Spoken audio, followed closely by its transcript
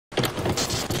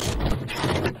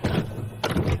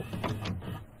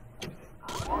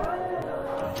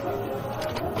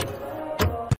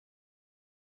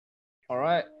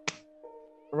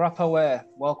Rapperware,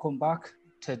 welcome back.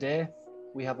 Today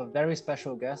we have a very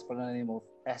special guest by the name of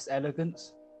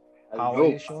S-Elegance. How are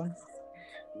you, Sean?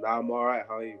 Nah, I'm alright.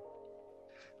 How are you?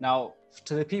 Now,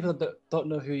 to the people that don't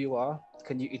know who you are,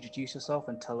 can you introduce yourself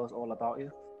and tell us all about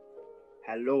you?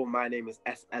 Hello, my name is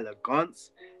S-Elegance.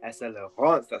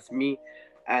 S-Elegance, that's me.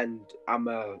 And I'm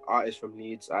an artist from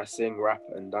Leeds. I sing, rap,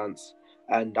 and dance.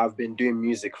 And I've been doing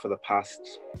music for the past,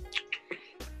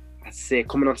 I'd say,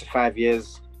 coming on to 5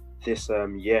 years this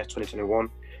year, 2021.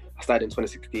 I started in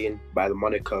 2016 by the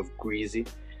moniker of Greasy.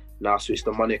 Now I switched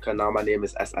the moniker. Now my name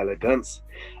is S-Elegance.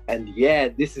 And yeah,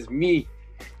 this is me.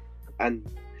 And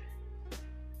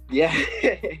yeah.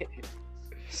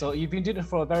 So you've been doing it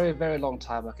for a very, very long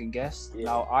time, I can guess. Yeah.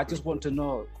 Now, I just want to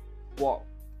know what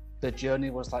the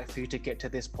journey was like for you to get to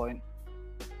this point.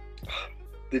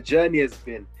 The journey has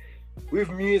been, with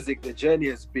music, the journey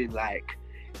has been like,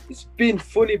 it's been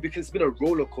funny because it's been a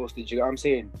roller coaster, do you get what I'm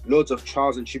saying? Loads of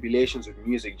trials and tribulations with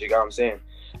music, do you get what I'm saying?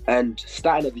 And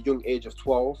starting at the young age of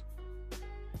 12,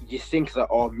 you think that,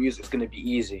 oh, music's going to be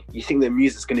easy. You think that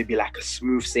music's going to be like a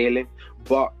smooth sailing.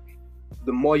 But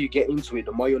the more you get into it,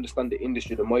 the more you understand the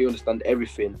industry, the more you understand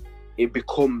everything, it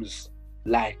becomes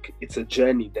like it's a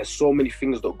journey. There's so many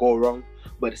things that go wrong,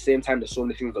 but at the same time, there's so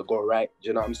many things that go right. Do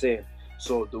you know what I'm saying?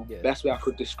 So the best way I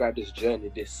could describe this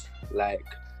journey, this like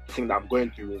thing that I'm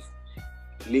going through is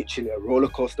literally a roller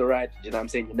coaster ride. Do you know what I'm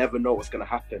saying? You never know what's going to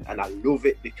happen. And I love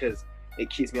it because it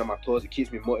keeps me on my toes. It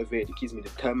keeps me motivated. It keeps me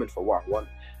determined for what I want.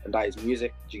 And that is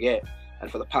music. Do you get it?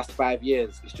 And for the past 5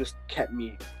 years, it's just kept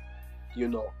me, you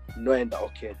know, knowing that,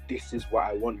 okay, this is what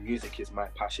I want. Music is my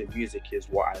passion. Music is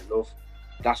what I love.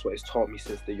 That's what it's taught me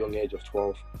since the young age of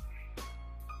 12.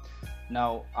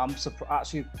 Now, I'm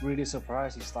actually really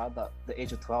surprised you started at the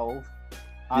age of 12.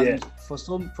 And for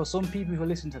some people who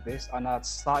listen to this and are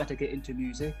starting to get into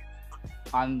music,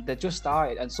 and they just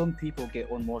started, and some people get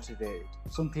unmotivated.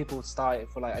 Some people start it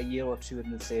for like a year or two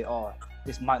and they say, oh,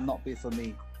 this might not be for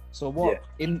me. So what,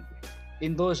 in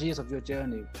those years of your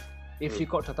journey, if you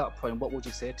got to that point, what would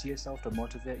you say to yourself to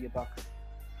motivate you back?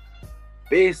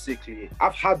 Basically,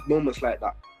 I've had moments like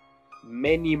that.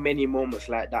 Many, many moments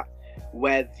like that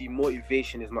where the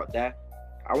motivation is not there.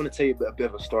 I want to tell you a bit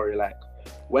of a story. Like,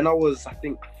 when I was, I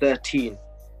think, 13,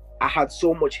 I had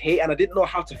so much hate and I didn't know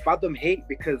how to fathom hate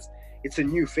because it's a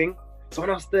new thing. So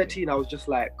when I was 13, I was just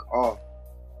like, oh,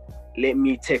 let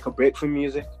me take a break from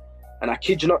music. And I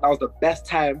kid you not, that was the best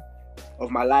time of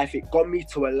my life. It got me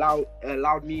to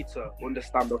allowed me to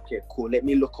understand, okay, cool, let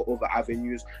me look at other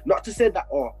avenues. Not to say that,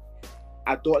 oh,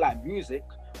 I don't like music,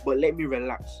 but let me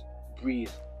relax, breathe.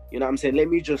 You know what I'm saying? Let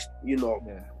me just, you know,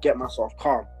 get myself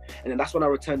calm. And then that's when I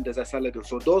returned as S-Elegance.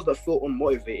 So those that feel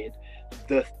unmotivated,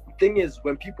 the thing is,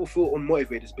 when people feel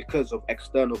unmotivated, it's because of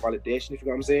external validation, if you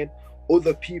know what I'm saying.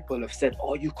 Other people have said,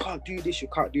 oh, you can't do this, you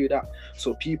can't do that.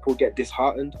 So people get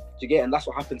disheartened. Do you get it? And that's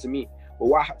what happened to me. But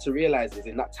what I had to realize is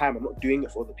in that time, I'm not doing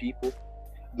it for other people.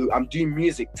 I'm doing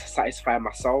music to satisfy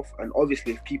myself. And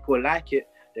obviously, if people like it,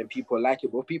 then people like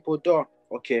it. But if people don't,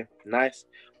 okay, nice.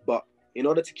 But in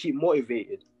order to keep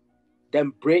motivated,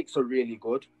 then breaks are really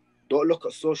good. Don't look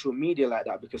at social media like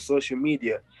that, because social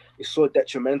media is so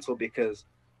detrimental, because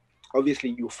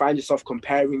obviously you find yourself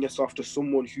comparing yourself to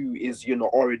someone who is, you know,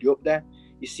 already up there.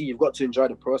 You see, you've got to enjoy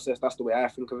the process. That's the way I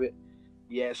think of it.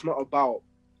 Yeah, it's not about,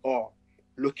 oh,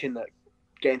 looking at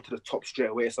getting to the top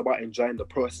straight away. It's about enjoying the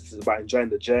process. It's about enjoying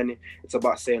the journey. It's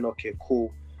about saying, okay,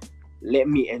 cool, let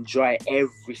me enjoy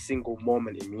every single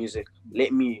moment in music.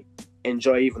 Let me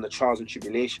enjoy even the trials and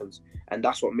tribulations. And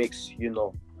that's what makes, you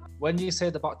know. When you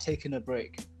said about taking a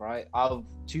break, right, I've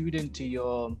tuned into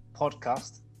your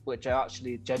podcast, which I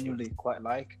actually genuinely quite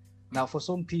like. Now, for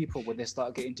some people, when they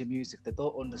start getting into music, they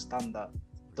don't understand that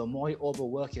the more you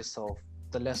overwork yourself,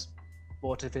 the less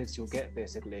motivated you'll get,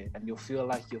 basically, and you'll feel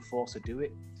like you're forced to do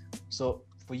it. So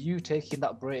for you taking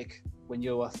that break when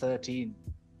you were 13,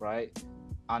 right,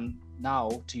 and now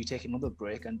to you taking another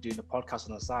break and doing a podcast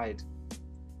on the side,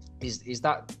 is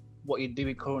that what you're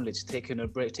doing currently? Just taking a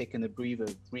break, taking a breather,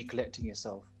 recollecting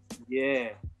yourself? Yeah.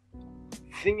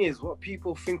 Thing is, what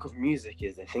people think of music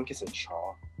is they think it's a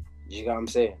chore. Do you get what I'm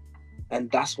saying? And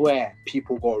that's where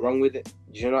people go wrong with it.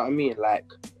 Do you know what I mean? Like,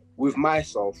 with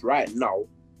myself right now,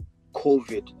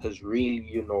 COVID has really,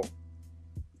 you know,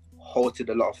 halted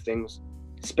a lot of things,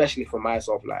 especially for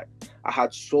myself. Like, I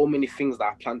had so many things that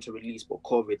I planned to release, but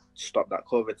COVID stopped that.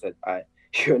 COVID said,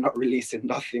 you're not releasing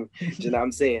nothing. Do you know what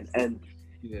I'm saying? And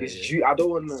I don't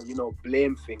want to, you know,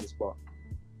 blame things, but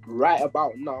right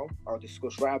about now, I'll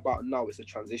discuss right about now, it's a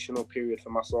transitional period for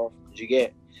myself. Do you get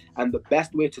it? And the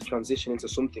best way to transition into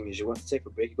something is you want to take a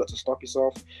break. You got to stop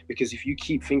yourself, because if you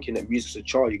keep thinking that music's a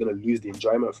chore, you're going to lose the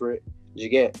enjoyment for it. You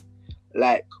get,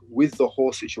 like, with the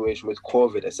whole situation with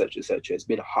COVID, etc., etc., it's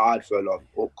been hard for a lot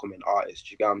of upcoming artists.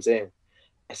 You get what I'm saying?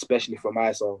 Especially for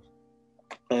myself.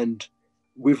 And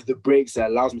with the breaks, it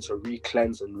allows me to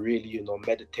re-cleanse and really,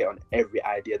 meditate on every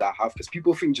idea that I have. Because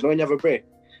people think, when you have a break,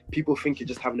 people think you're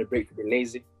just having a break to be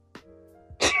lazy.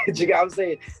 Do you get what I'm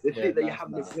saying? They think that you're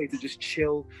having a break to just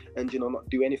chill and, not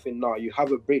do anything. No, you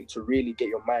have a break to really get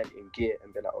your mind in gear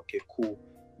and be like, okay, cool.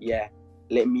 Yeah,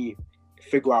 let me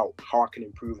figure out how I can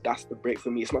improve. That's the break for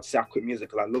me. It's not to say I quit music,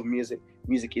 because I love music.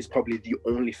 Music is probably the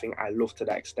only thing I love to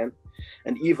that extent.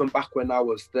 And even back when I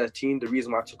was 13, the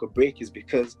reason why I took a break is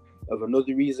because of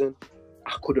another reason.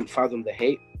 I couldn't fathom the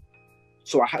hate.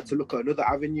 So I had to look at another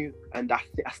avenue, and I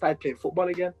started playing football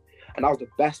again. And that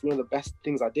was one of the best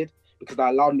things I did, because that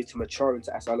allowed me to mature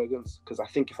into S-Elegance. Because I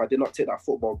think if I did not take that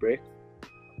football break,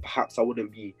 perhaps I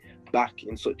wouldn't be back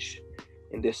in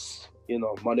this,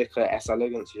 moniker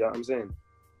S-Elegance. You know what I'm saying?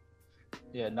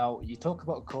 Yeah. Now you talk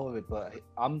about COVID, but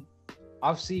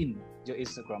I've seen your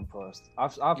Instagram post.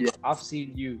 I've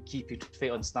seen you keep it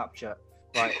fit on Snapchat,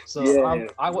 right? So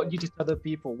I want you to tell the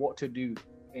people what to do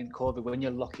in COVID when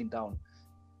you're locking down.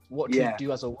 What to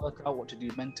do as a workout, what to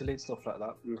do mentally, stuff like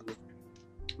that. Mm-hmm.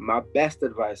 My best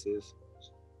advice is,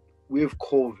 with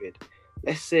COVID,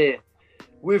 let's say,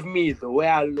 with me, the way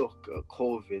I look at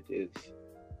COVID is,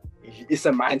 it's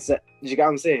a mindset. You get what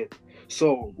I'm saying?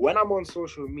 So when I'm on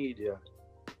social media,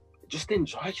 just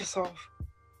enjoy yourself.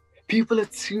 People are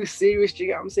too serious. You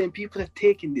get what I'm saying? People are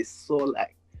taking this so,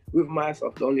 like, with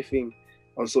myself, the only thing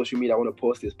on social media I want to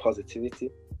post is positivity.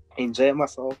 Enjoying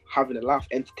myself, having a laugh,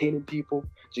 entertaining people.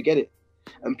 Do you get it?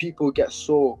 And people get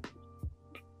so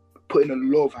put in a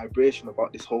low vibration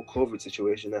about this whole COVID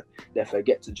situation that they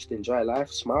forget to just enjoy life,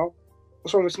 smile.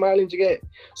 What's wrong with smiling? Do you get it?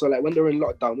 So, like, when they're in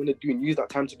lockdown, when they're use that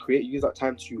time to create, use that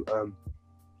time to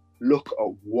look at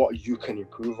what you can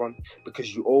improve on,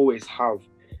 because you always have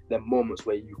the moments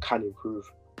where you can improve.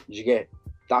 Do you get it?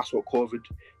 That's what COVID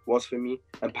was for me,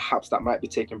 and perhaps that might be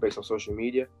taking breaks on social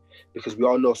media, because we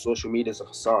all know social media is a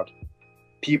facade.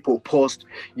 People post,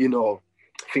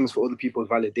 things for other people's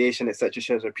validation,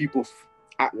 etc. So people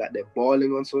act like they're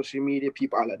balling on social media.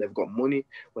 People act like they've got money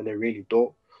when they really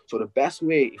don't. So the best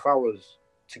way, if I was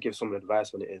to give someone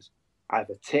advice on it, is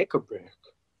either take a break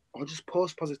or just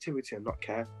post positivity and not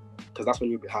care, because that's when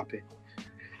you'll be happy.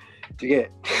 Do you get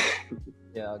it?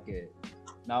 Yeah, I get it.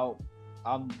 Now,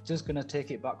 I'm just going to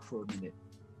take it back for a minute.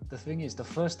 The thing is, the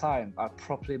first time I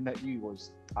properly met you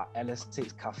was at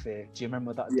LS6 Cafe. Do you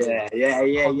remember that day? Yeah.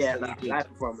 That live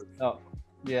performance.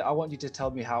 Yeah, I want you to tell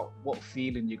me what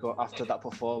feeling you got after that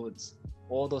performance.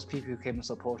 All those people who came and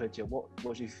supported you, what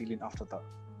was you feeling after that?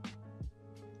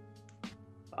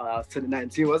 That was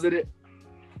 2019, wasn't it?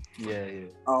 Yeah.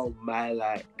 Oh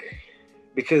my,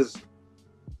 because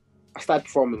I started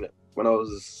performing it when I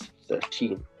was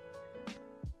 13.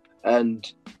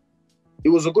 And it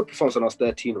was a good performance when I was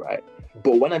 13, right?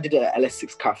 But when I did it at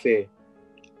LS6 Cafe,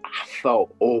 I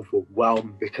felt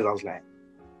overwhelmed, because I was like,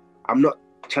 I'm not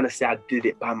trying to say I did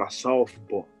it by myself,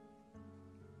 but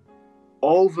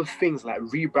all the things like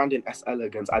rebranding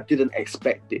S-Elegance, I didn't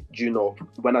expect it,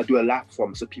 when I do a live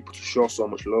performance, for people to show so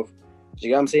much love. Do you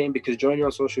get what I'm saying? Because joining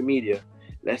on social media,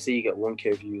 let's say you get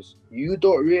 1K views, you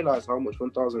don't realize how much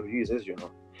 1,000 views is,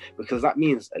 because that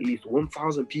means at least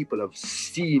 1,000 people have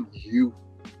seen you.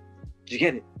 Do you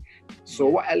get it? So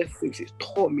what LS6 is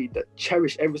taught me, that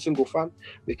cherish every single fan,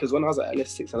 because when I was at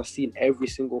LS6 and I seen every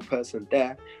single person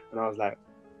there, and I was like,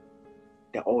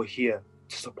 they're all here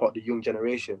to support the young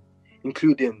generation,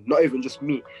 including not even just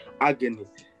me, Agony,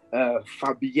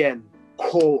 Fabienne,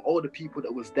 Cole, all the people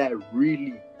that was there,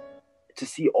 really to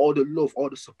see all the love, all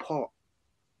the support.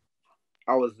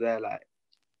 I was there like,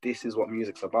 this is what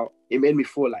music's about. It made me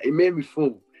feel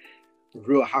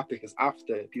real happy, because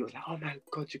after, people was like, oh my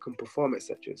God, you can perform,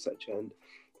 etc. And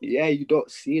yeah, you don't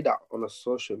see that on a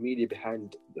social media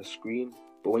behind the screen,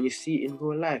 but when you see it in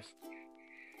real life,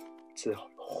 it's a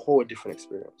whole different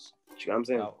experience. Do you know what I'm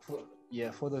saying?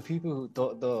 Now, for the people who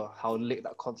don't know how lit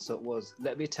that concert was,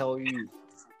 let me tell you,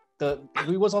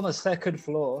 we was on the second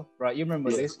floor, right? You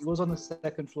remember this? It was on the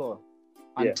second floor.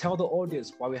 And tell the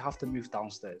audience why we have to move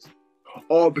downstairs.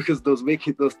 Oh, because those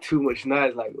making those too much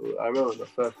noise. Like, I remember on the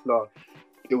first floor,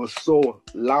 it was so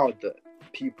loud that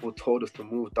people told us to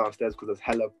move downstairs, because there's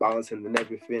hella bouncing and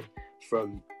everything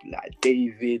from like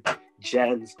David,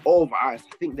 Jens, all the artists.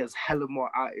 I think there's hella more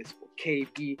artists for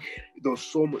KB. There was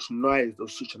so much noise, there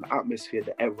was such an atmosphere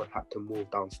that everyone had to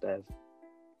move downstairs.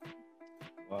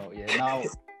 Well, yeah, now,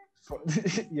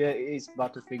 it is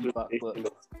bad to think about, but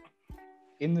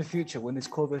in the future, when this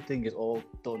COVID thing is all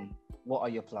done, what are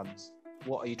your plans?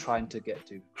 What are you trying to get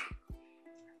to?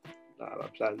 My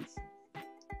plans.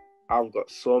 I've got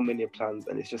so many plans,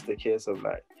 and it's just a case of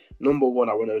like, number one,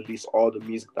 I want to release all the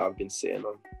music that I've been sitting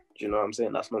on. Do you know what I'm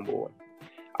saying? That's number one.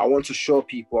 I want to show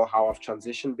people how I've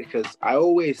transitioned, because I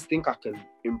always think I can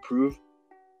improve.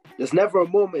 There's never a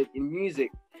moment in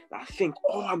music that I think,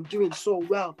 oh, I'm doing so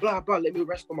well, blah, blah, let me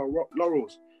rest on my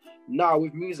laurels. Now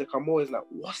with music, I'm always like,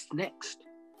 what's next?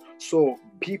 So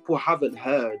people haven't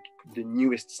heard the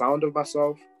newest sound of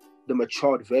myself, the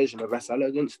matured version of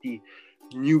S-Elegance, the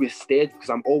newest stage, because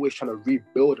I'm always trying to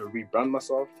rebuild and rebrand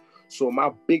myself. So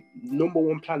my big number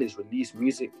one plan is release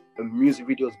music and music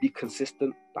videos, be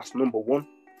consistent. That's number one.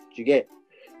 Do you get it?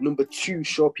 Number two,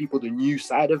 show people the new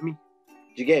side of me.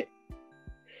 Do you get it?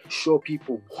 Show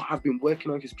people what I've been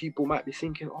working on, because people might be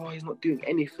thinking, oh, he's not doing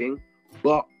anything.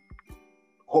 But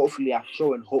hopefully I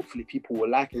show, and hopefully people will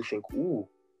like and think, ooh,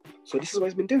 so this is what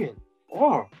he's been doing.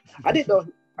 Oh, I didn't know.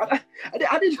 I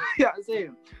didn't know what I'm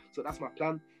saying. So that's my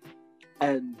plan.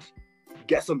 And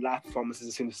get some live performances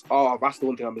as soon as, that's the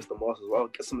one thing I missed the most as well.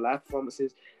 Get some live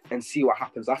performances and see what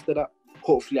happens after that.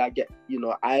 Hopefully I get,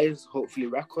 eyes, hopefully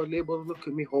record labels look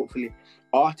at me, hopefully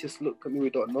artists look at me, we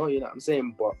don't know, you know what I'm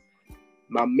saying? But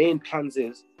my main plans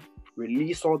is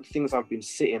release all the things I've been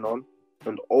sitting on,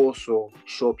 and also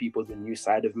show people the new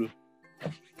side of me.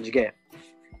 Did you get it?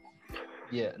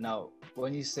 Yeah, now,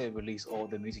 when you say release all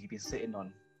the music you've been sitting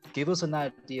on, give us an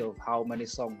idea of how many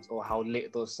songs or how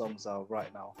late those songs are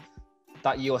right now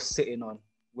that you're sitting on,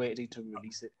 waiting to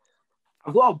release it.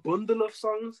 I've got a bundle of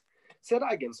songs. Say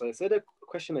that again, sorry. Say the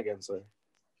question again, sorry.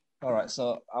 All right,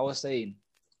 so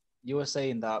you were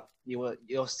saying that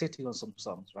you're sitting on some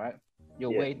songs, right?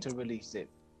 You're waiting to release it.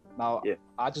 Now,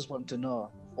 I just want to know,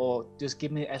 or just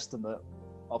give me an estimate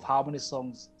of how many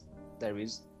songs there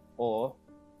is, or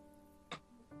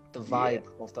the vibe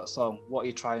of that song, what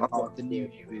you're trying, what the new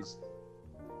you is.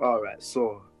 All right,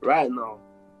 so right now,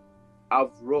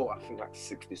 I've wrote, I think, like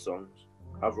 60 songs.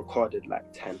 I've recorded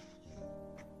like 10.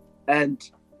 And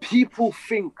people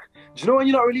think, do you know when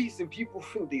you're not releasing, people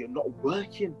think that you're not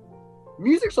working.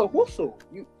 Music's a hustle.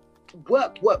 You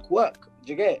work. Do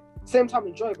you get it? Same time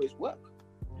enjoy, but it's work.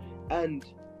 And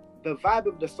the vibe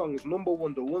of the song is, number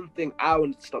one, the one thing I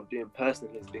wanted to stop doing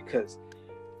personally is because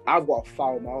I've got a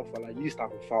foul mouth, and I used to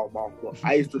have a foul mouth, but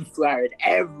I used to swear in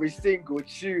every single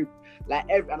tune.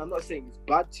 And I'm not saying it's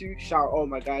bad to shout out all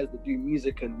my guys that do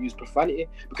music and use profanity,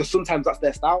 because sometimes that's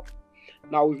their style.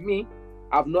 Now with me,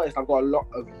 I've noticed I've got a lot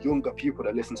of younger people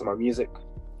that listen to my music. Do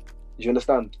you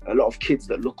understand? A lot of kids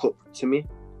that look up to me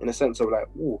in a sense of like,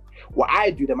 ooh, what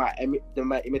I do, they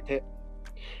might imitate,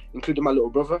 including my little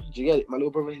brother. Do you get it? My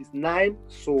little brother, he's 9,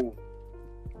 so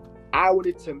I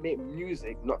wanted to make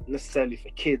music not necessarily for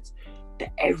kids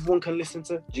that everyone can listen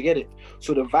to. Do you get it?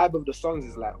 So the vibe of the songs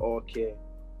is like, okay,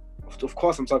 of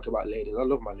course I'm talking about ladies. I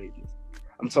love my ladies.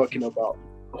 I'm talking about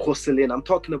hustling. I'm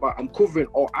covering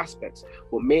all aspects,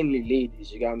 but mainly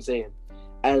ladies. You get what I'm saying?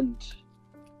 And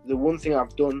the one thing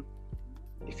I've done,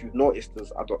 if you've noticed,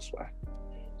 is I don't swear.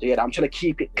 Yeah, I'm trying to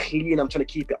keep it clean. I'm trying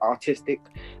to keep it artistic,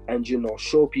 and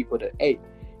show people that, hey,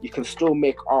 you can still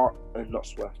make art and not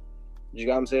swear. Do you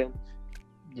get what I'm saying?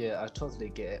 Yeah, I totally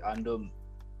get it. And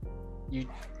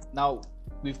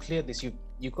we've cleared this.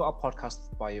 You've got a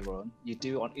podcast by your own. You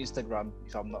do it on Instagram,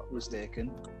 if I'm not mistaken.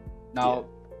 Now,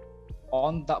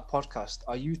 on that podcast,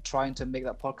 are you trying to make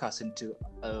that podcast into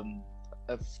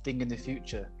a thing in the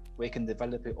future where you can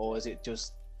develop it, or is it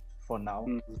just for now?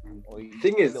 Mm-hmm.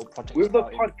 Thing is, with the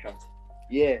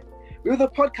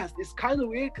podcast, it's kind of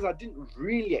weird because I didn't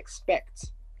really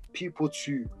expect people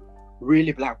to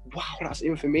really be like, wow, that's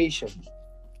information. Do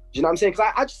you know what I'm saying?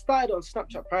 Because I just started on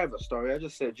Snapchat private story. I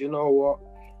just said, you know what?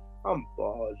 I'm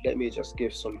bored. Let me just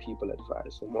give some people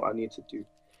advice on what I need to do,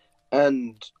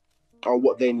 or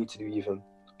what they need to do even.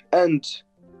 And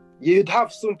you'd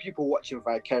have some people watching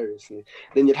vicariously.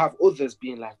 Then you'd have others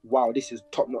being like, wow, this is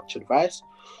top-notch advice.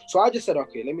 So I just said,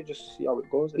 okay, let me just see how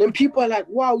it goes. And then people are like,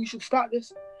 wow, you should start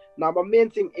this. Now, my main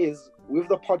thing is, with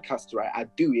the podcast, right, I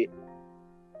do it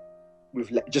with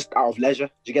just out of leisure.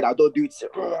 Do you get it? I don't do it to say,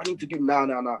 oh, I need to do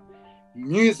nah.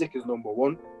 Music is number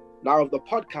one. Now, of the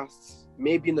podcasts,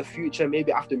 maybe in the future,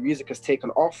 maybe after music has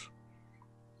taken off,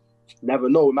 never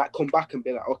know, we might come back and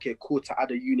be like, okay, cool, to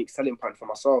add a unique selling point for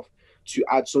myself, to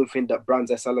add something that brands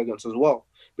S-Elegance as well.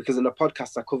 Because in the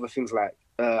podcast, I cover things like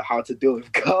how to deal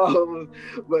with girls,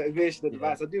 motivation,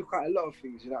 advice. I do quite a lot of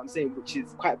things, you know what I'm saying, which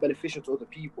is quite beneficial to other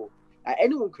people.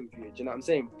 Anyone can do it, you know what I'm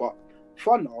saying? But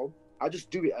for now, I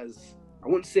just do it as, I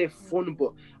wouldn't say fun,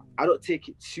 but I don't take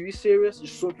it too serious.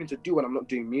 Just something to do when I'm not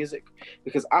doing music.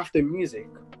 Because after music,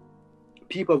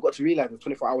 people have got to realize there's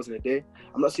 24 hours in a day.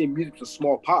 I'm not saying music's a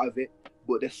small part of it,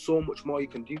 but there's so much more you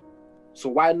can do. So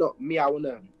why not me? I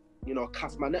wanna,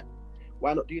 cast my net.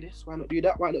 Why not do this? Why not do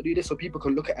that? Why not do this? So people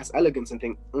can look at S-Elegance and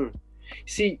think,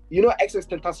 See,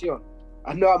 XXXTentacion.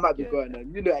 I know I might be going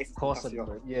on. Of course,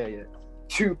 XXXTentacion. yeah.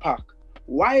 Tupac.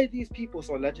 Why are these people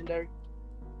so legendary?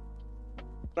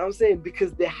 I'm saying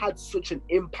because they had such an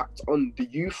impact on the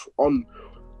youth, on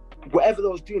whatever they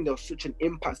was doing. There was such an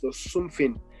impact. There was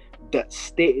something that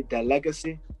stated their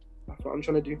legacy. That's what I'm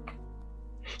trying to do.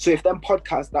 So if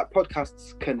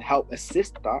podcasts can help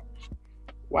assist that,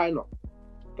 why not?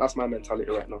 That's my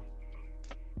mentality right now.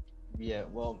 Yeah,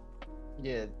 well,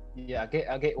 yeah. I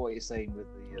get what you're saying with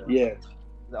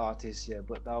the artists,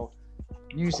 but now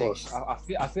music,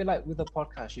 I feel like with a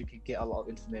podcast you can get a lot of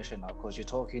information now because you're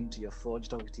talking to your phone, you're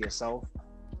talking to yourself,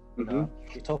 you're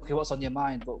talking what's on your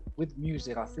mind. But with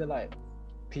music, I feel like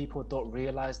people don't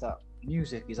realize that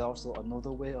music is also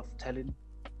another way of telling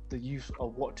the youth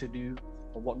of what to do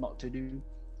or what not to do.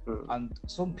 And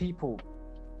some people,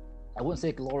 I wouldn't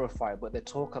say glorify, but they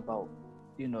talk about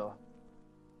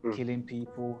killing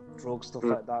people, drugs, stuff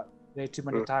like that way too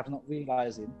many times, not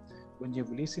realizing when you're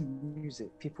releasing music,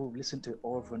 people listen to it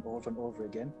over and over and over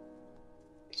again,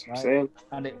 right?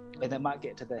 And it might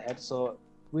get to their head. So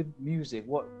with music,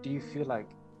 what do you feel like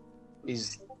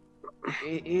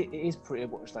it is pretty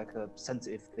much like a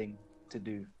sensitive thing to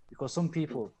do? Because some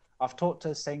people, I've talked to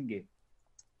Sengi,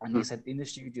 and he said in the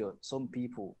studio, some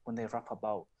people when they rap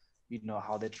about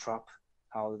how they trap,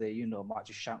 how they might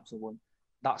just shank someone,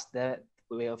 that's their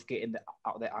way of getting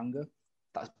out their anger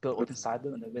that's built up inside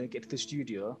them, and then when they get to the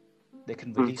studio they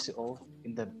can release it all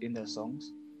in their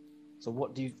songs. So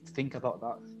what do you think about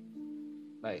that?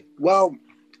 Like, well,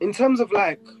 in terms of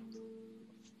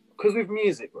because with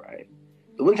music, right,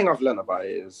 the one thing I've learned about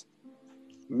it is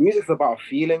music's about a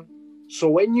feeling. So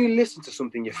when you listen to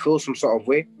something, you feel some sort of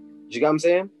way. Do you get what I'm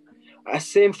saying?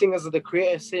 Same thing as the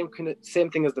creator, same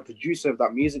thing as the producer of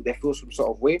that music, they feel some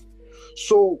sort of way.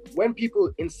 So when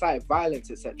people incite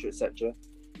violence, etc.,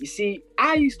 you see,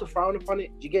 I used to frown upon it.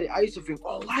 Do you get it? I used to think,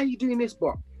 oh, why are you doing this?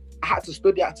 But I had to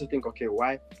study, I had to think, okay,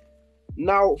 why?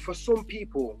 Now, for some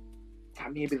people,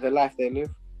 that may be the life they live.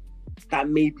 That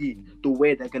may be the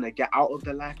way they're going to get out of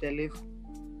the life they live.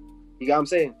 You get what I'm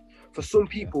saying? For some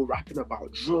people, rapping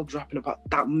about drugs,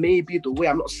 that may be the way.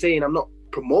 I'm not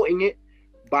promoting it,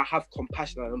 but I have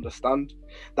compassion and understand.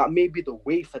 That may be the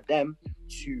way for them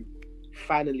to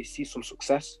finally see some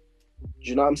success. Do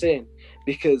you know what I'm saying?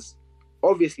 Because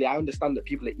obviously I understand that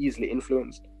people are easily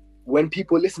influenced. When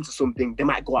people listen to something, they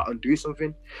might go out and do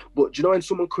something. But do you know when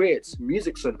someone creates,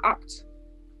 music's an act.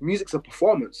 Music's a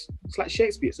performance. It's like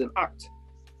Shakespeare, it's an act.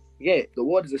 Yeah, the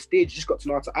world is a stage, you just got to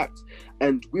know how to act.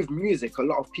 And with music, a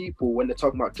lot of people, when they're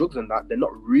talking about drugs and that, they're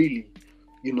not really,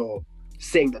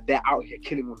 saying that they're out here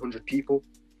killing 100 people.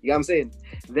 You know what I'm saying?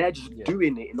 They're just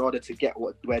doing it in order to get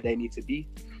where they need to be.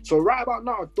 So right about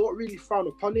now, I don't really frown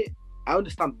upon it. I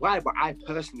understand why, but I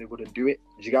personally wouldn't do it.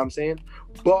 Do you get what I'm saying?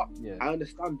 But I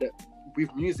understand that with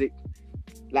music,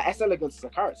 like S-Elegance is a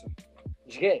character.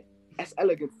 Do you get it?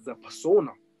 S-Elegance is a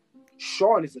persona.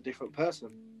 Sean is a different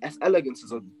person.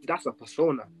 S-Elegance that's a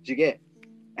persona. Do you get it?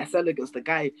 S-Elegance, the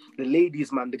guy, the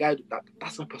ladies man, the guy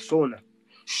that's a persona.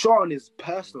 Sean is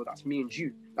personal. That's me and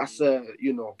you. That's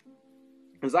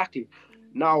exactly.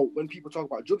 Now, when people talk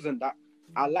about drugs and that,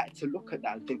 I like to look at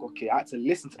that and think, okay, I like to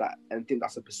listen to that and think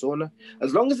that's a persona.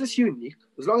 As long as it's unique,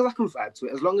 as long as I can vibe to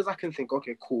it, as long as I can think,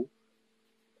 okay, cool,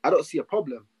 I don't see a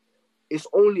problem. It's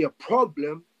only a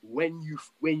problem when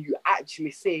you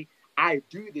actually say, I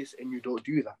do this and you don't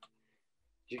do that.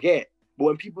 Do you get it? But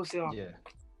when people say,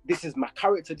 this is my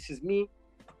character, this is me,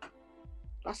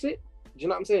 that's it. Do you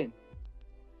know what I'm saying?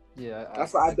 Yeah.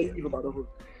 That's what I believe about the whole.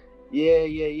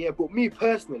 Yeah. But me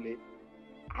personally,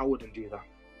 I wouldn't do that.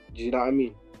 Do you know what I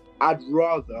mean? I'd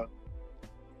rather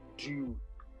do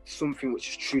something which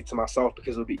is true to myself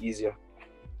because it'll be easier.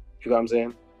 You know what I'm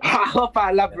saying? I hope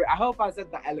I elaborate. I hope I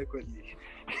said that eloquently.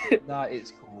 Nah,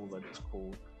 it's cool, man. It's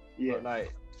cool. Yeah. But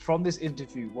like from this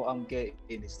interview, what I'm getting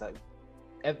is like,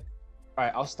 all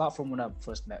right, I'll start from when I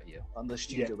first met you on the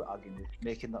studio with Agony,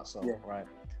 making that song, right?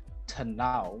 To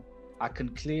now, I can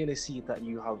clearly see that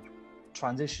you have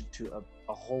transitioned to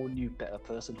a whole new, better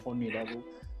person, whole new level.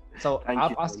 So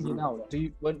I'm asking you now, do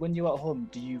you when you're at home,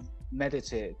 do you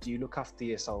meditate? Do you look after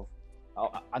yourself?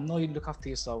 I know you look after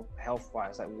yourself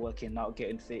health-wise, like working out,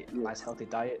 getting fit, nice healthy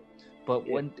diet. But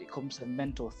when it comes to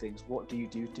mental things, what do you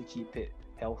do to keep it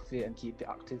healthy and keep it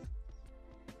active?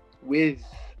 With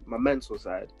my mental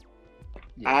side,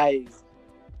 I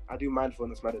do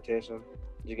mindfulness meditation.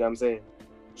 You get what I'm saying?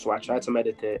 So I try to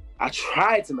meditate. I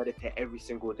try to meditate every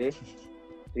single day.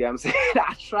 You know what I'm saying?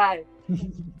 I try.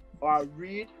 Or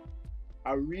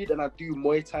I read and I do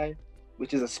Muay Thai.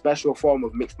 which is a special form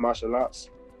of mixed martial arts.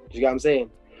 Do you get what I'm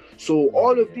saying? So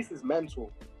all of this is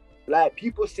mental. Like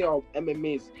people say, oh,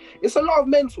 MMA it's a lot of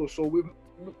mental. So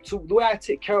the way I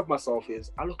take care of myself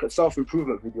is I look at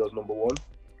self-improvement videos, number one.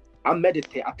 I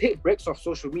meditate. I take breaks off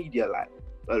social media, like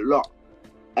a lot.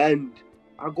 And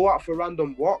I go out for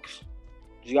random walks.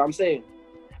 Do you get what I'm saying?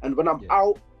 And when I'm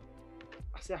out,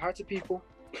 I say hi to people.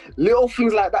 Little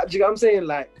things like that. Do you get what I'm saying?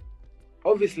 Like,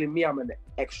 obviously me, I'm an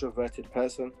extroverted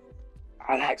person.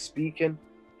 I like speaking.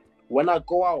 When I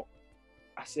go out,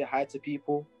 I say hi to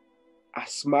people. I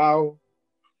smile.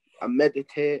 I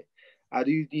meditate. I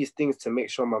do these things to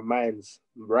make sure my mind's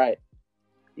right.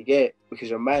 You get it? Because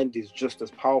your mind is just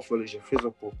as powerful as your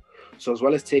physical. So as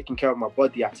well as taking care of my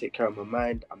body, I take care of my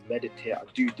mind. I meditate. I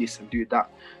do this and do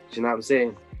that. Do you know what I'm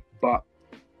saying? But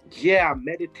yeah, I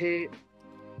meditate.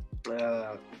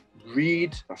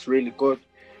 Read. That's really good.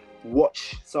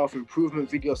 Watch self-improvement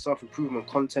videos, self-improvement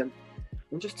content.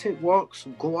 And just take walks,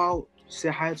 go out, say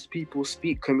hi to people,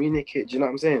 speak, communicate. Do you know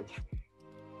what I'm saying?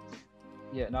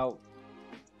 Yeah, now,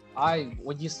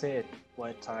 when you said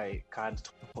Muay Thai kind of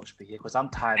touched me here, because I'm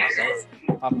Thai myself.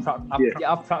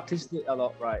 I've practiced it a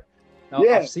lot, right? Now,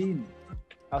 I've seen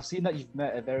that you've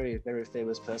met a very, very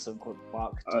famous person called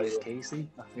Marc Diakiese.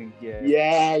 I think,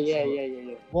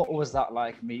 yeah. What was that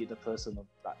like, meeting a person of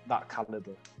that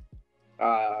caliber?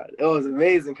 It was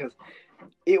amazing because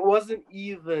it wasn't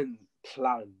even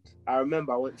planned. I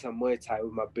remember I went to Muay Thai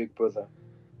with my big brother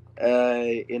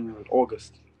in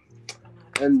August,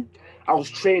 and I was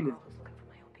training.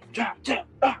 I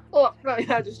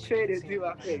just training, do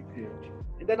my thing.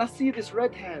 And then I see this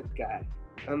red-haired guy,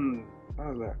 and I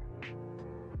was like,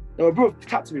 and my bro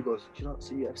tapped to me, goes, "Do you not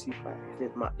see UFC fight?" His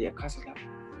name's Marc Diakiese. Like,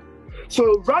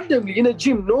 so randomly in a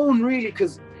gym, no one really,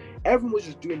 because everyone was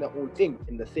just doing their own thing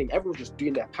in the thing. Everyone was just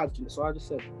doing their pads. So I just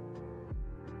said,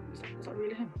 "Is that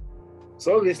really him?"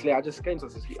 So obviously I just came to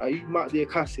him and said, "Are you Marc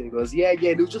Diakiese?" And he goes, "Yeah." And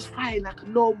he was just fine, like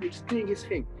normal, just doing his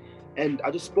thing. And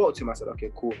I just spoke to him. I said,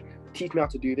 "Okay, cool. Teach me how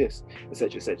to do this,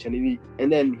 etc., etc."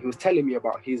 And then he was telling me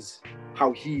about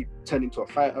how he turned into a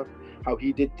fighter, how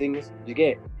he did things. You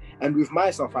get it? And with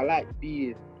myself, I like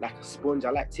being like a sponge. I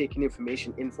like taking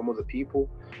information in from other people.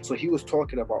 So he was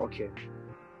talking about,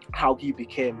 how he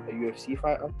became a UFC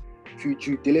fighter through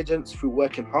due diligence, through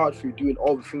working hard, through doing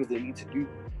all the things they need to do,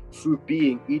 through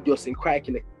being idiosyncratic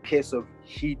in the case of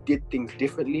he did things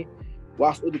differently.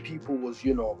 Whilst other people was,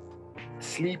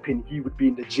 sleeping, he would be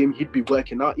in the gym, he'd be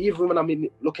working out. Even when I'm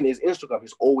looking at his Instagram,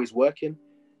 he's always working.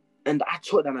 And I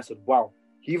took that and I said, wow,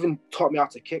 he even taught me how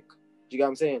to kick. Do you get what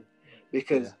I'm saying?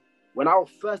 Because when I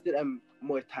first did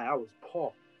Muay Thai, I was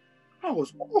poor. I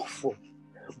was awful.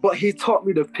 But he taught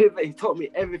me the pivot, he taught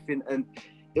me everything. And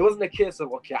it wasn't a case of,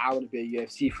 I want to be a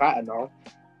UFC fighter now.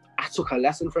 I took a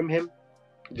lesson from him.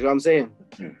 Do you know what I'm saying?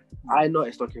 I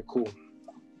noticed, cool.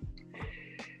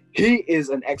 He is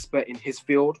an expert in his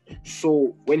field.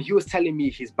 So when he was telling me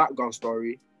his background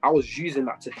story, I was using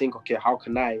that to think, how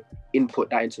can I input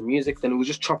that into music? Then we were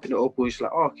just chopping it up. We were just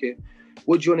like,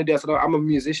 what do you want to do? I said, I'm a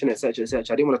musician, etc., etc.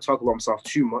 I didn't want to talk about myself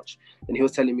too much. And he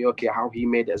was telling me, how he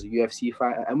made it as a UFC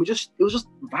fighter. And it was just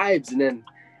vibes. And then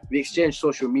we exchanged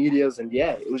social medias. And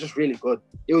it was just really good.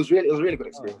 It was a really good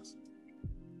experience.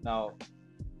 Now,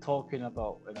 talking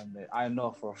about MMA, I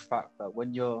know for a fact that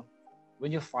when you're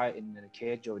fighting in a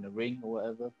cage or in a ring or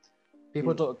whatever,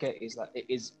 people don't get is that it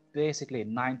is basically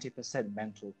 90%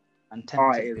 mental and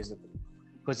 10% physical.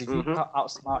 Because if you can't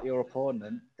outsmart your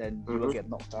opponent, then you will get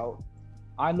knocked out.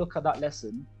 I look at that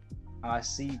lesson and I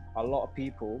see a lot of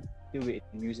people do it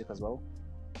in music as well.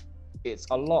 It's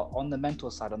a lot on the mental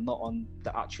side and not on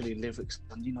the actually lyrics.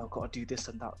 And got to do this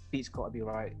and that. Beats got to be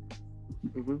right.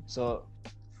 So,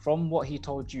 from what he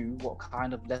told you, what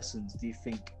kind of lessons do you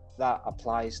think that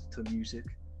applies to music?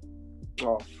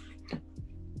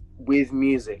 With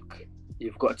music,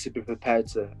 you've got to be prepared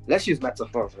to, let's use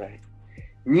metaphors, right?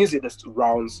 Music, there's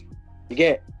rounds. You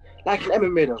get, like in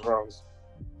MMA, there's rounds.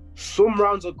 Some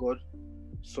rounds are good,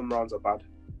 some rounds are bad.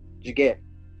 You get?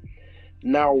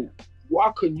 Now, what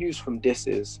I can use from this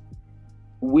is,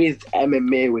 with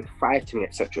MMA, with fighting,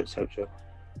 etc., etc.,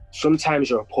 sometimes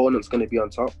your opponent's going to be on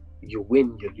top. You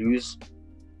win, you lose.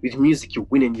 With music, you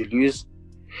win and you lose.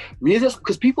 Music,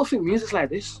 because people think music's like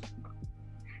this.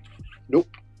 Nope.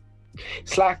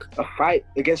 It's like a fight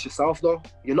against yourself, though.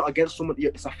 You're not against someone.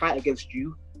 It's a fight against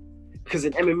you. Because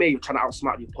in MMA, you're trying to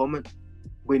outsmart your opponent.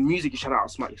 But in music, you're trying to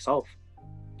outsmart yourself. Do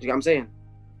you get what I'm saying?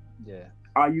 Yeah.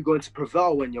 Are you going to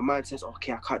prevail when your mind says, I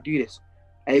can't do this?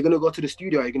 Are you going to go to the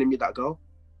studio? Are you going to meet that girl?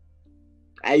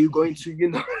 Are you going to,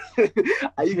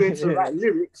 are you going to write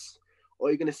lyrics? Or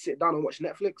are you going to sit down and watch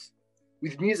Netflix?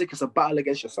 With music, it's a battle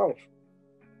against yourself.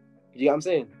 You get what I'm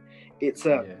saying? It's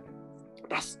a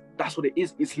Yeah. that's what it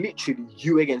is. It's literally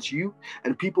you against you,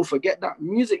 and people forget that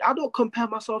music. I don't compare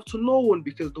myself to no one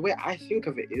because the way I think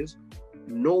of it is,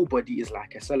 nobody is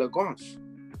like S-Elegance.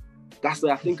 That's the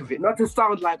way I think of it. Not to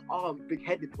sound like, oh, I'm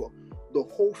big-headed, but the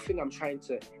whole thing I'm trying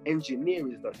to engineer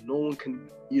is that no one can,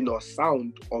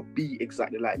 sound or be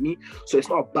exactly like me. So it's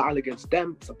not a battle against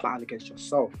them, it's a battle against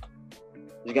yourself.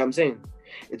 You get what I'm saying?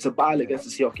 It's a battle against to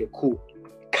say, okay, cool.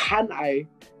 Can I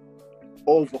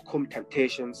overcome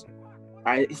temptations?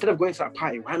 Right? Instead of going to that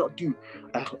party, why not do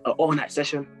an all-night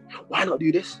session? Why not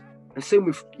do this? And same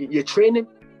with your training.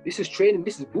 This is training.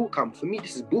 This is boot camp. For me,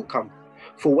 this is boot camp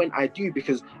for when I do,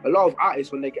 because a lot of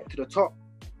artists, when they get to the top,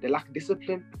 they lack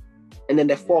discipline and then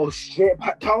they fall straight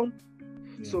back down.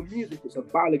 Yeah. So music is a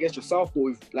battle against yourself, but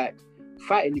with like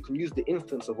fighting, you can use the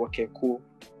instance of, okay, cool,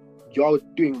 you're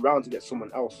doing rounds against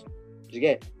someone else. You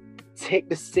get it? Take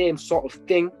the same sort of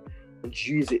thing and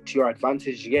use it to your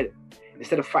advantage. You get it?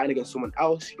 Instead of fighting against someone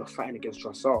else, you're fighting against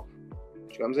yourself. Do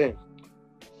you know what I'm saying?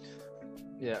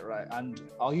 Yeah, right. And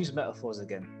I'll use metaphors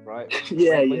again, right?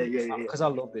 yeah. Because I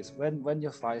love this. When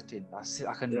you're fighting,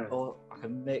 I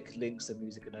can make links to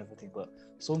music and everything. But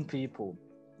some people,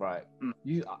 right?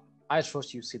 I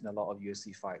trust you've seen a lot of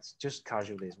UFC fights, just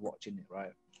casually watching it,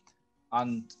 right?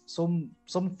 And some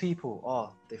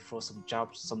people, they throw some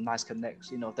jabs, some nice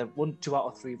connects. They've won 2 out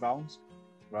of 3 rounds,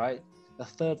 right? The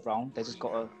 3rd round, they just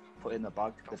got to put in the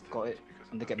bag. They've got it,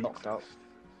 and they get knocked out.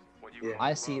 Yeah.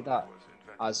 I see that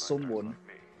as someone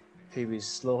who is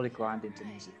slowly grinding to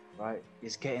music, right?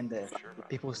 He's getting there.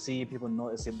 People see him, people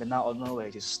notice him, but out of nowhere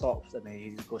he just stops and then he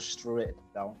just goes straight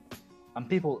down. And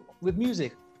people with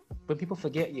music, when people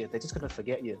forget you, they're just gonna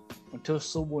forget you until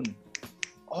someone,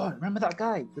 remember that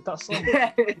guy with that song?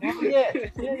 yeah,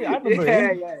 I remember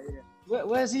him. Yeah.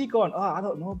 Where's he gone? I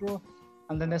don't know, bro.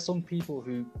 And then there's some people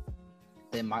who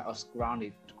they might have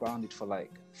grounded for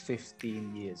like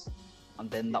 15 years. And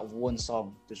then that one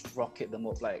song just rocket them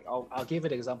up. Like I'll give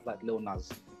it an example, like Lil Nas,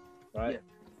 right?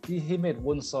 Yeah. He made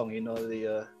one song,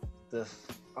 the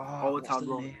Old Town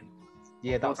Road.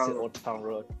 Yeah, that's it, Old Town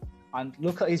Road. And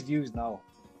look at his views now.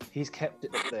 He's kept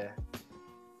it up there,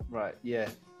 right? Yeah.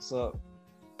 So,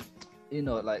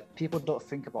 like people don't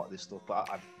think about this stuff, but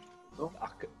I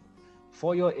could,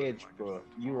 for your age, bro,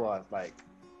 you are like,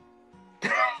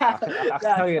 I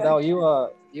can tell you now, you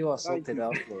are something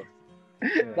else, bro.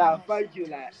 Yeah. Thank you,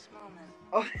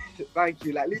 thank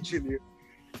you, literally.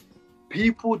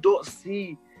 People don't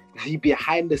see the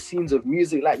behind the scenes of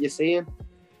music, like you're saying.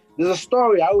 There's a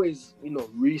story. I always,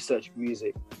 research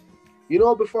music.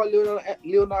 Before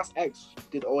Lil Nas X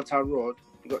did Old Town Road,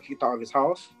 he got kicked out of his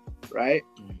house, right?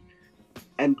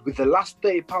 And with the last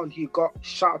 £30 he got,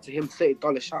 shout out to him,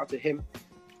 $30, shout out to him.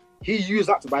 He used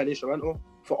that to buy an instrumental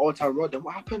for Old Town Road. Then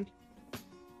what happened?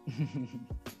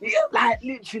 Yeah,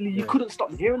 literally, you couldn't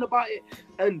stop hearing about it,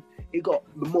 and it got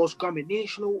the most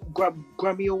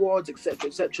Grammy Awards,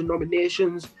 etc.,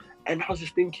 nominations. And I was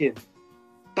just thinking,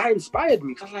 that inspired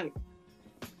me, because I was like,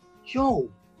 yo,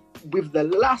 with the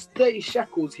last 30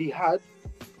 shekels he had,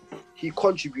 he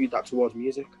contributed that towards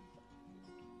music.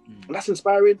 And that's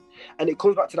inspiring. And it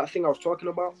comes back to that thing I was talking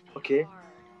about. Okay,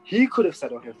 he could have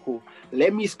said, okay, cool,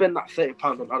 let me spend that £30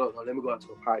 on, I don't know, let me go out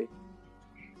to a party.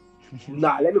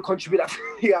 Nah, let me contribute that.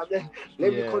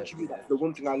 Let me contribute that. The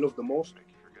one thing I love the most.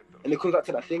 And it comes back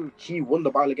to that thing. He won the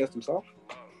battle against himself,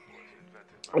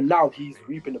 and now he's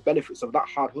reaping the benefits of that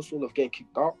hard hustle of getting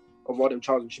kicked out of all them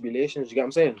trials and tribulations. You get what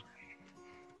I'm saying?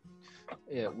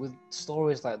 Yeah, with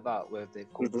stories like that where they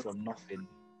come from nothing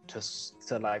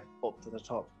to like up to the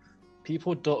top,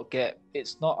 people don't get.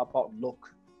 It's not about luck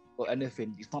or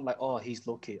anything. It's not like, he's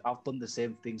lucky. I've done the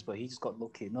same things, but he just got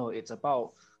lucky. No, it's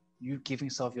about you giving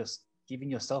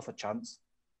yourself a chance,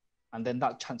 and then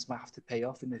that chance might have to pay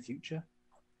off in the future.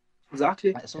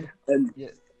 Exactly. Like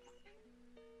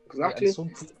exactly. And some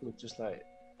people just like,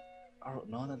 I don't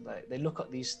know, they look at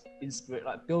these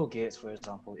like Bill Gates, for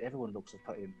example. Everyone looks up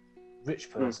at him, rich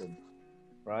person,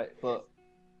 right? But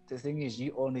the thing is,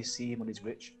 you only see him when he's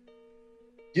rich.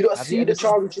 You don't see the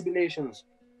trials and tribulations.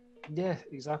 Yeah,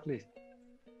 exactly.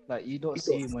 Like you don't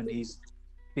see him when he's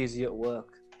busy at work,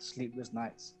 sleepless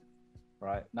nights.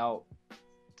 Right now,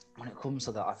 when it comes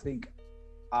to that, I think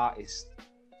artists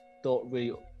don't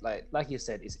really like you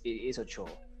said, it is a chore,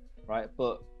 right?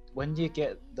 But when you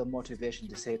get the motivation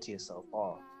to say to yourself,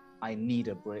 I need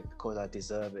a break because I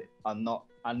deserve it,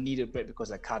 I need a break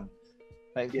because I can.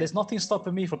 There's nothing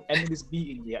stopping me from ending this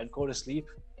meeting here and go to sleep.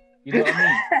 You know what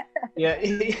I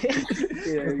mean?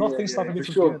 There's nothing stopping me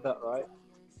from doing that, right?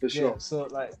 For sure. So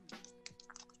like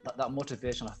that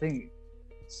motivation, I think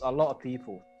a lot of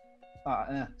people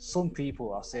some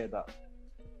people, I'll say that,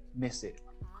 miss it.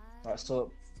 Right.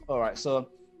 So, all right. So,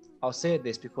 I'll say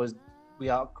this because we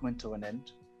are coming to an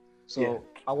end. So,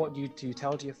 I want you to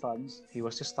tell to your fans who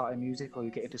was just starting music or you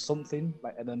get into something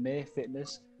like MMA,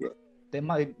 fitness. Yeah. They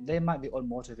might be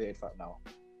unmotivated right now.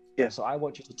 Yeah. So I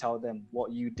want you to tell them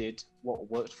what you did, what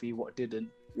worked for you, what didn't,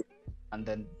 and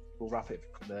then we'll wrap it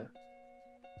from there.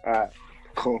 Alright,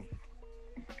 cool.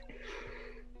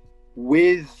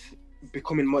 With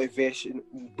becoming motivation,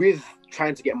 with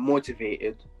trying to get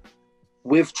motivated,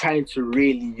 with trying to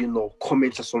really, come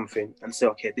into something and say,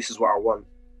 okay, this is what I want.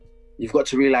 You've got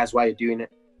to realize why you're doing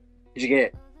it. Did you get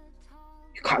it?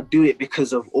 You can't do it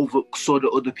because of so that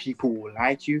other people will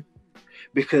like you.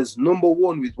 Because number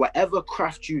one, with whatever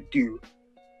craft you do,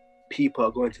 people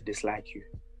are going to dislike you.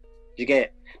 You get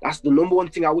it? That's the number one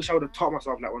thing I wish I would have taught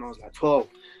myself like when I was like 12.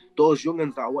 Those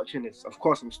youngins that are watching this, of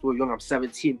course I'm still young, I'm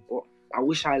 17, but I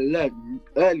wish I learned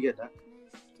earlier that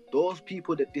those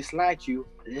people that dislike you,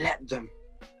 let them.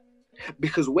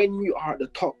 Because when you are at the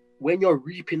top, when you're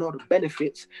reaping all the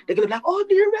benefits, they're going to be like, oh,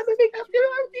 do you remember me? Do you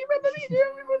remember me? Do you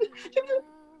remember me?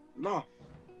 No.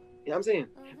 You know what I'm saying?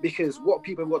 Because what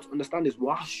people want to understand is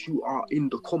whilst you are in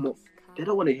the come up, they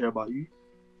don't want to hear about you.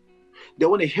 They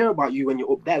want to hear about you when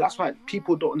you're up there. That's why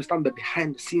people don't understand the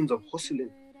behind the scenes of hustling,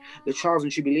 the trials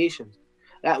and tribulations.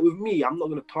 Like with me, I'm not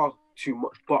going to talk too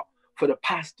much, but for the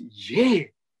past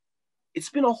year, it's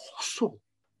been a hustle.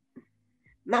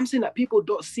 Now I'm saying that people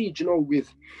don't see,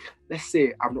 with, let's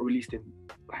say I've not released in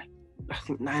like, I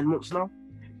think 9 months now.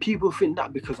 People think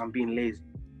that because I'm being lazy.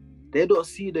 They don't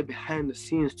see the behind the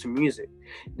scenes to music.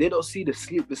 They don't see the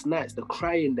sleepless nights, the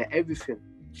crying, the everything.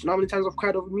 So how many times I've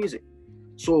cried over music?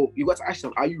 So you got to ask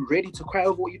them, are you ready to cry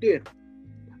over what you're doing?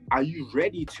 Are you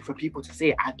ready for people to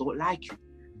say, I don't like you?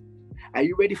 Are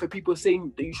you ready for people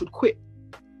saying that you should quit?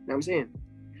 You know what I'm saying?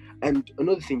 And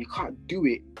another thing, you can't do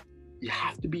it. You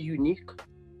have to be unique.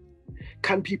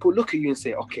 Can people look at you and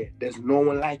say, okay, there's no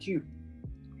one like you?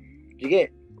 You get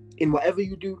it? In whatever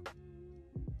you do,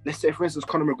 let's say, for instance,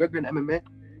 Conor McGregor in MMA,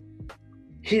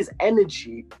 his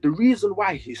energy, the reason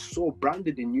why he's so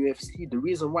branded in UFC, the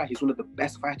reason why he's one of the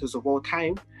best fighters of all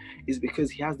time is because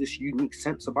he has this unique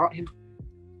sense about him.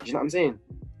 Do you know what I'm saying?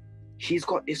 He's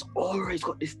got this aura, he's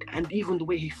got this, and even the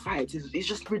way he fights is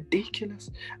just ridiculous.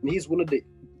 And he's one of the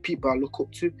people I look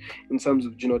up to in terms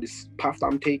of, this path that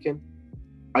I'm taking.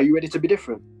 Are you ready to be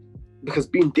different? Because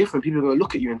being different, people are going to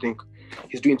look at you and think,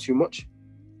 he's doing too much.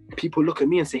 People look at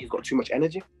me and say he's got too much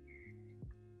energy.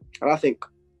 And I think,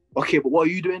 okay, but what are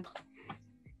you doing?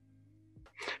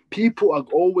 People are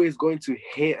always going to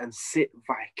hate and sit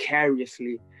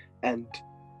vicariously and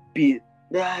be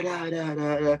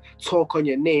talk on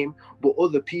your name, but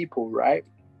other people, right?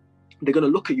 They're going to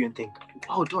look at you and think,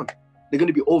 well done. They're going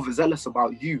to be overzealous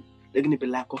about you. They're going to be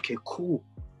like, okay, cool,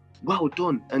 well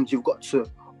done. And you've got to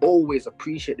always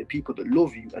appreciate the people that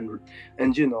love you and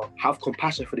have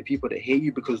compassion for the people that hate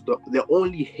you, because they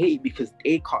only hate because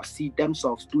they can't see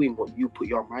themselves doing what you put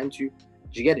your mind to. Do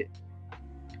you get it?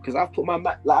 Because I've put I've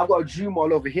got a dream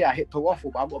all over here. I hit the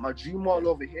waffle, but I've got my dream all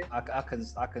over here. I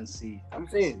can see. I'm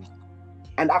saying,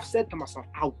 and I've said to myself,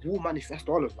 I will manifest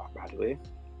all of that. By the way,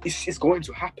 it's going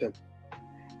to happen,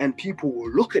 and people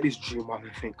will look at this dream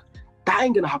and think, that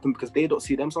ain't gonna happen because they don't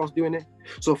see themselves doing it.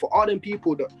 So for all them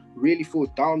people that really feel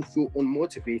down, feel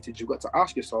unmotivated, you've got to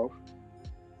ask yourself,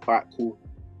 all right, cool,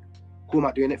 who am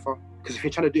I doing it for? Because if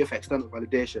you're trying to do it for external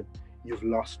validation, you've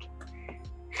lost.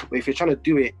 But if you're trying to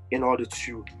do it in order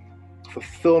to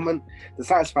fulfillment, to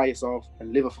satisfy yourself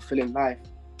and live a fulfilling life,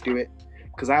 do it.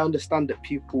 Because I understand that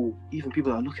people, even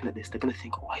people that are looking at this, they're gonna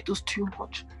think, oh, he does too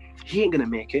much. He ain't gonna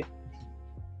make it.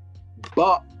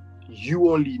 But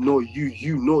you only know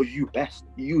you know you best.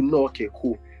 You know, okay,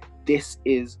 cool, this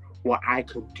is what I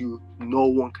can do. No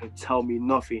one can tell me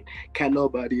nothing. Can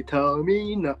nobody tell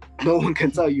me nothing? No one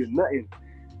can tell you nothing.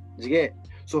 You get it?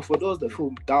 So for those that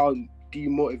feel down,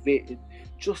 demotivated,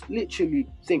 just literally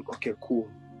think, okay, cool,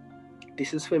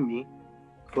 this is for me.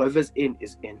 Whoever's in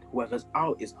is in, whoever's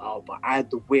out is out, but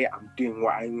either way, I'm doing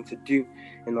what I need to do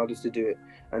in order to do it.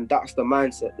 And that's the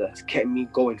mindset that's kept me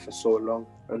going for so long.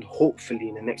 And hopefully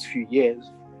in the next few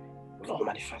years, it'll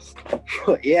manifest.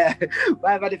 Yeah,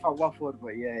 my bad if I waffled,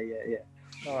 but yeah.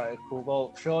 All right, cool.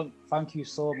 Well, Sean, thank you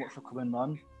so much for coming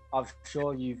on. I'm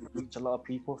sure you've reached a lot of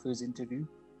people through this interview.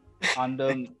 And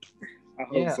I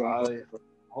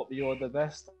hope you're the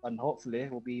best, and hopefully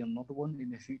we'll be another one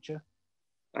in the future.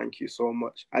 Thank you so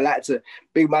much. I like to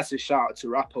big massive shout out to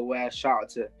Rap Aware, shout out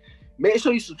to, make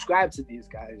sure you subscribe to these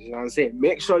guys, you know what I'm saying?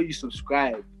 Make sure you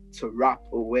subscribe to Rap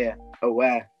Aware.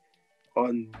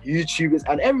 on YouTube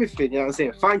and everything. You know what I'm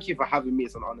saying? Thank you for having me.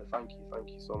 It's an honor. Thank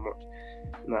you so much.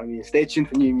 You know what I mean? Stay tuned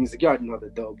for new music. You already know the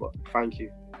deal, but thank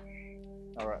you.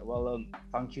 All right. Well,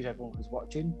 thank you to everyone who's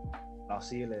watching. I'll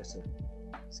see you later.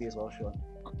 See you as well, Sean.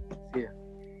 See ya.